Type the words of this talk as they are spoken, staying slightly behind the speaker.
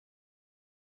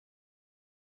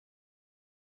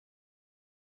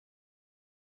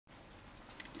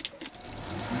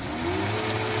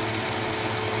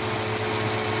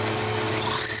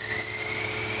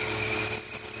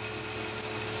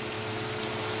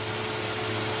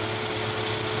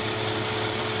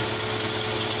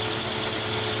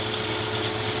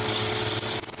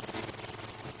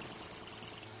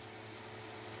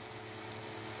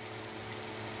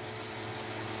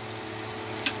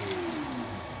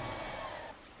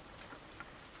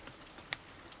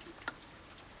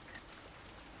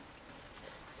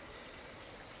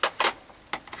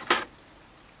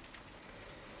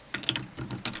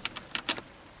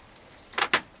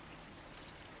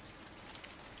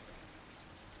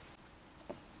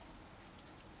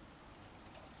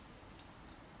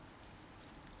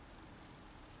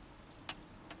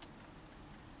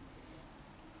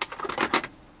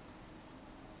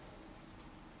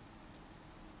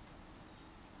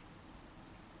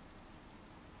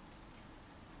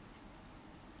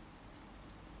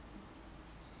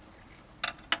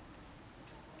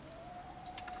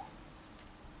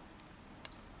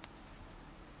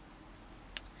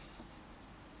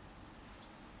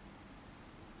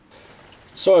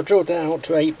So I drilled it out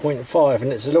to 8.5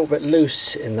 and it's a little bit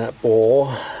loose in that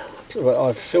bore.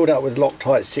 I've filled out with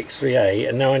Loctite 638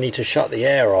 and now I need to shut the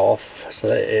air off so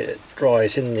that it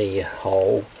dries in the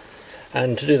hole.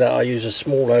 And to do that I use a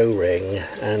small O-ring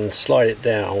and slide it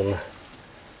down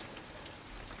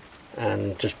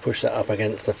and just push that up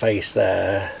against the face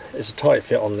there. It's a tight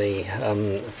fit on the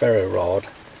ferro rod.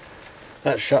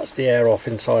 That shuts the air off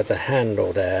inside the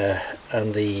handle there,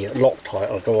 and the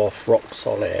Loctite will go off rock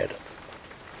solid.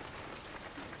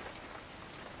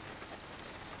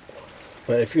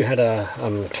 But if you had a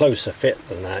closer fit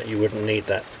than that, you wouldn't need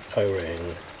that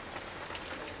O-ring.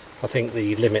 I think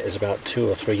the limit is about 2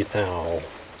 or 3 thou.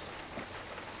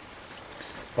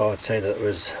 But I'd say that it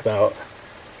was about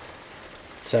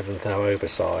 7 thou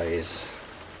oversize.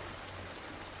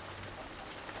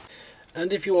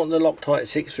 And if you want the Loctite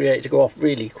 638 to go off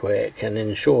really quick and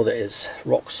ensure that it's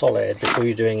rock solid before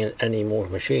you're doing any more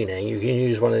machining, you can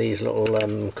use one of these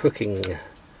little cooking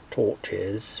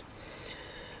torches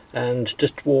and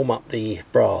just warm up the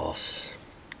brass.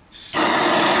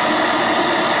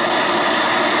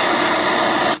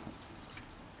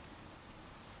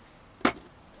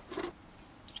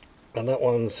 And that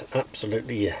one's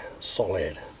absolutely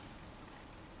solid.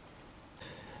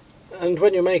 And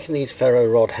when you're making these ferro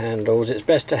rod handles, it's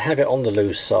best to have it on the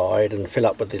loose side and fill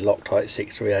up with the Loctite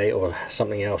 638 or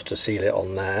something else to seal it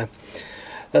on there.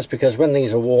 That's because when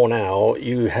these are worn out,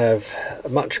 you have a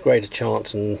much greater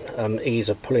chance and ease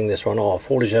of pulling this one off.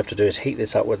 All you have to do is heat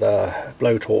this up with a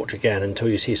blowtorch again until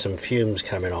you see some fumes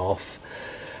coming off.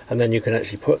 And then you can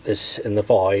actually put this in the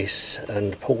vise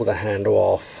and pull the handle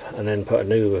off and then put a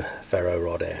new ferro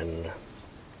rod in.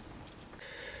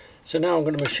 So now I'm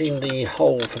going to machine the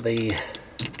hole for the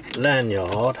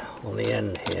lanyard on the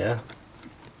end here.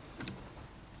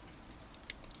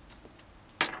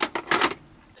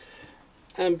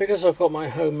 And because I've got my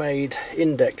homemade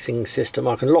indexing system,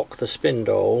 I can lock the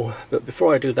spindle, but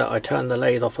before I do that I turn the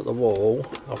lathe off at the wall.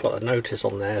 I've got a notice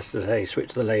on there to say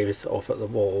switch the lathe off at the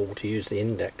wall to use the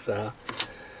indexer,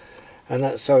 and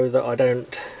that's so that I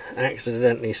don't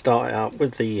accidentally start it up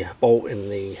with the bolt in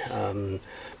the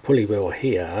pulley wheel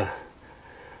here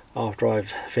after I've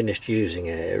finished using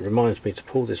it. It reminds me to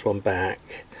pull this one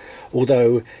back.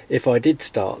 Although if I did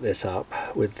start this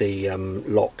up with the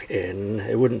lock in,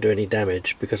 it wouldn't do any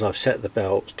damage because I've set the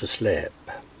belts to slip,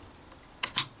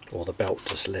 or the belt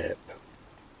to slip.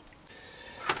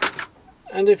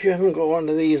 And if you haven't got one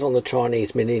of these on the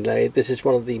Chinese Mini Lathe, this is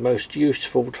one of the most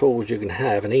useful tools you can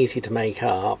have and easy to make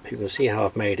up. You can see how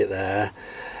I've made it there.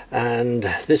 And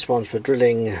this one's for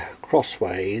drilling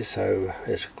crossways, so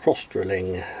it's a cross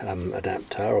drilling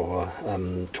adapter, or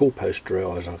toolpost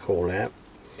drill as I call it.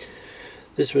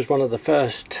 This was one of the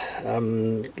first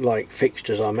like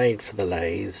fixtures I made for the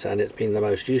lathes, and it's been the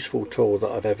most useful tool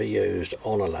that I've ever used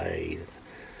on a lathe.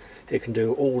 It can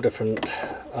do all different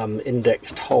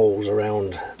indexed holes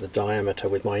around the diameter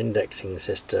with my indexing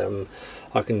system.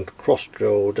 I can cross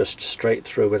drill just straight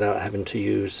through without having to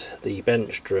use the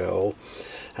bench drill,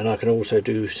 and I can also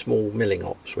do small milling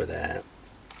ops with it.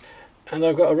 And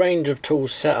I've got a range of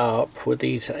tools set up with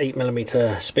these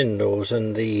 8mm spindles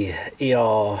and the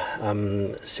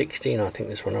ER16, I think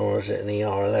this one, or is it an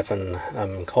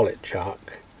ER11 collet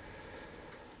chuck.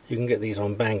 You can get these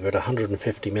on Banggood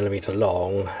 150mm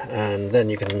long, and then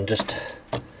you can just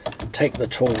take the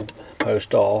tool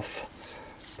post off,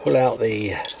 pull out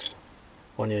the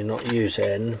one you're not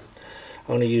using. I'm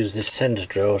going to use this centre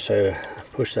drill, so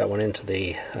push that one into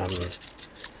the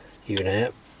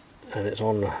unit. And it's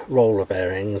on roller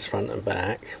bearings front and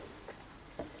back.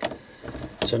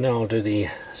 So now I'll do the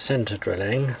centre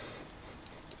drilling.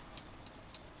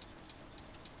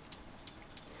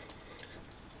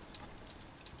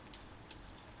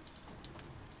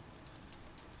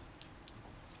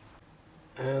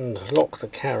 And lock the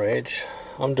carriage.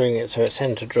 I'm doing it so it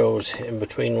centre drills in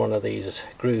between one of these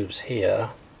grooves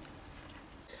here.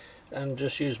 And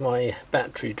just use my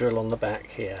battery drill on the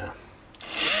back here.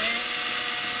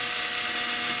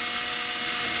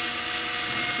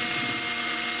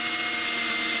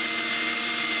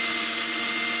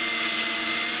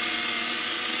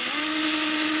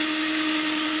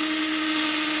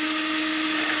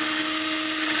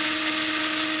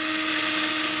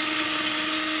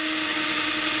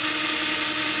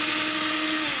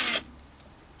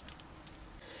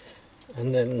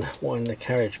 And then wind the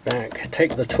carriage back,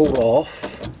 take the tool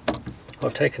off.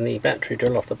 I've taken the battery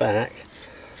drill off the back,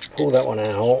 pull that one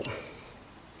out,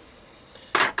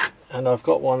 and I've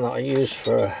got one that I use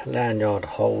for lanyard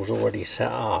holes already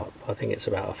set up. I think it's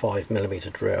about a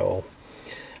 5mm drill,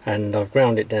 and I've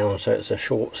ground it down so it's a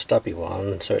short stubby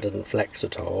one so it doesn't flex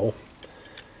at all.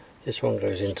 This one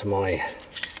goes into my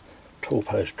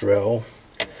toolpost drill,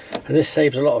 and this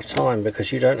saves a lot of time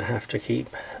because you don't have to keep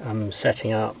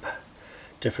setting up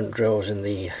different drills in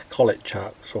the collet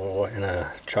chucks or in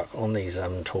a chuck on these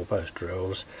toolpost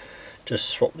drills. Just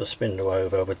swap the spindle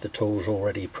over with the tools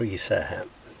already preset.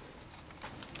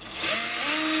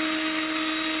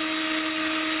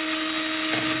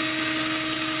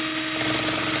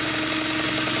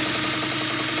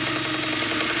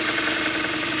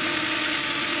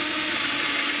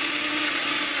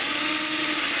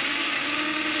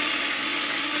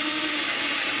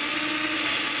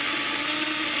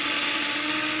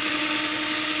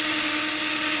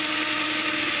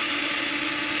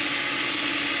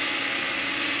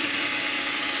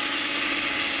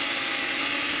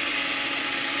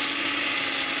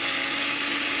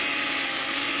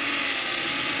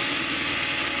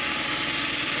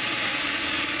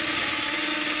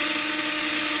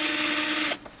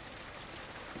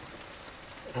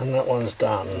 And that one's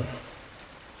done.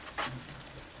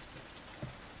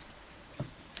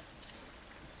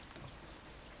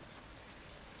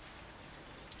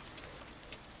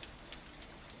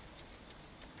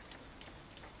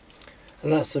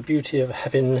 And that's the beauty of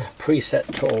having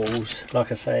preset tools.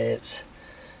 Like I say, it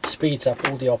speeds up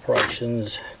all the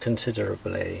operations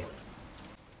considerably.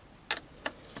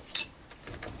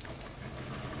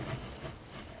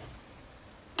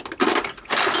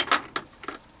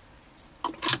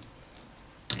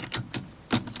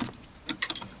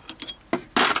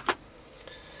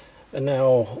 And now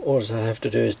all I have to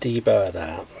do is deburr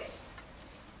that.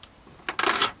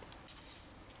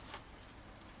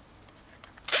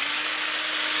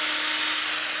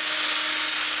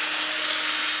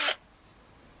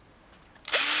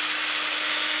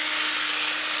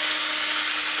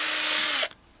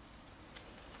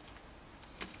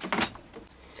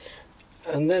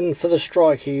 And then for the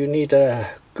striker you need a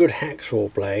good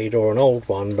hacksaw blade, or an old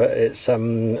one, but it's a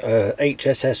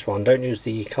HSS one. Don't use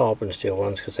the carbon steel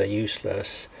ones because they're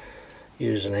useless.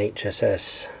 Use an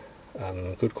HSS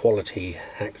good quality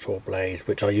hacksaw blade,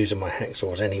 which I use in my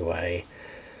hacksaws anyway.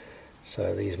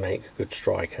 So these make good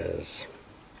strikers.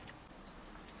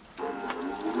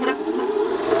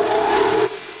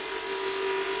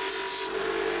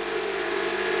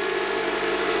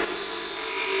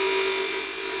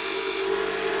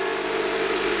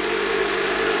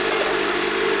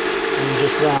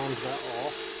 Just round that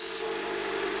off.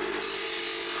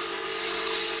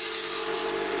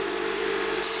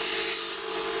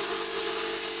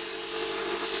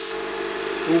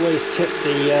 Always tip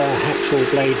the hacksaw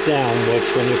blade downwards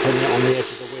when you're putting it on the edge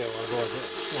of the wheel, otherwise it'll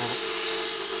snap.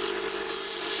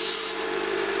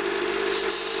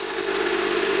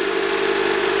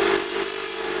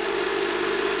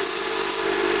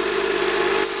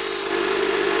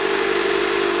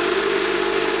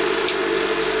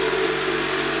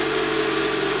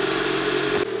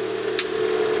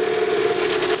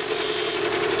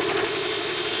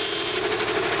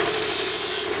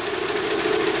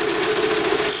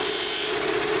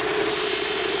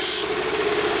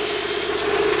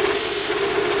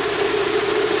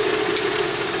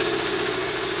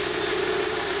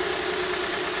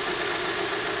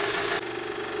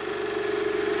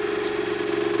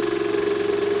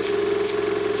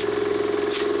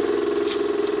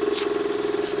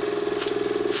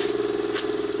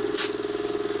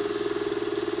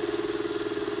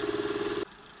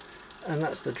 And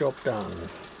that's the job done.